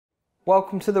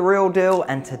Welcome to The Real Deal,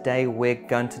 and today we're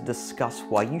going to discuss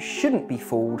why you shouldn't be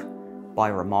fooled by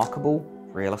remarkable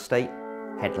real estate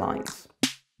headlines.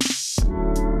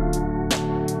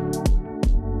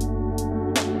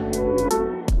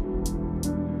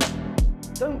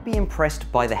 Don't be impressed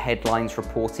by the headlines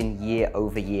reporting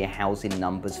year-over-year housing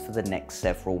numbers for the next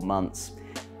several months.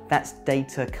 That's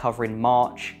data covering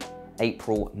March,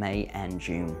 April, May, and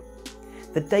June.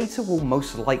 The data will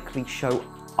most likely show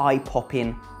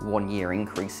eye-popping one-year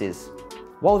increases.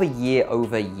 While the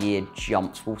year-over-year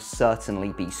jumps will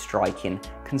certainly be striking,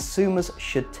 consumers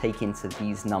should take into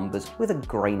these numbers with a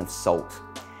grain of salt,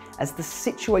 as the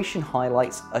situation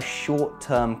highlights a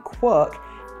short-term quirk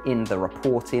in the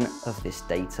reporting of this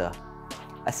data.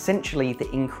 Essentially,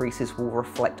 the increases will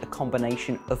reflect a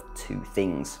combination of two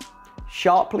things: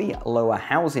 sharply lower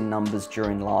housing numbers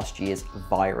during last year's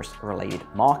virus-related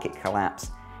market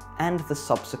collapse, and the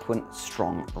subsequent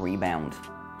strong rebound.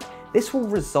 This will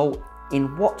result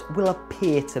in what will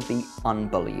appear to be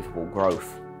unbelievable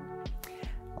growth.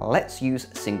 Let's use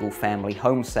single-family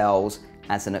home sales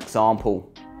as an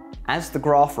example. As the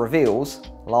graph reveals,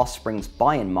 last spring's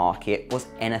buying market was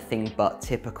anything but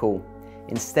typical.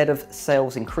 Instead of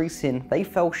sales increasing, they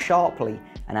fell sharply,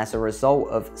 and as a result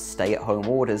of stay-at-home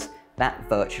orders, that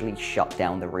virtually shut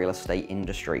down the real estate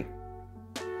industry.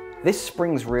 This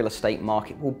spring's real estate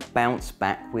market will bounce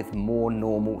back with more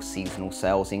normal seasonal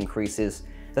sales increases.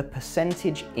 The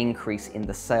percentage increase in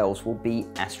the sales will be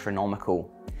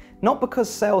astronomical. Not because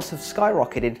sales have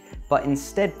skyrocketed, but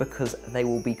instead because they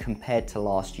will be compared to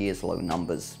last year's low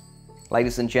numbers.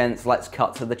 Ladies and gents, let's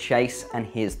cut to the chase, and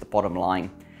here's the bottom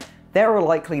line. There are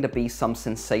likely to be some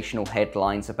sensational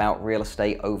headlines about real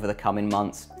estate over the coming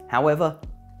months. However,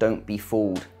 don't be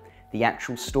fooled. The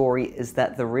actual story is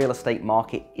that the real estate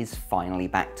market is finally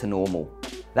back to normal.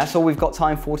 That's all we've got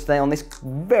time for today on this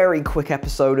very quick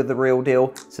episode of The Real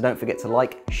Deal. So don't forget to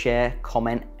like, share,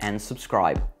 comment, and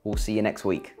subscribe. We'll see you next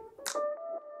week.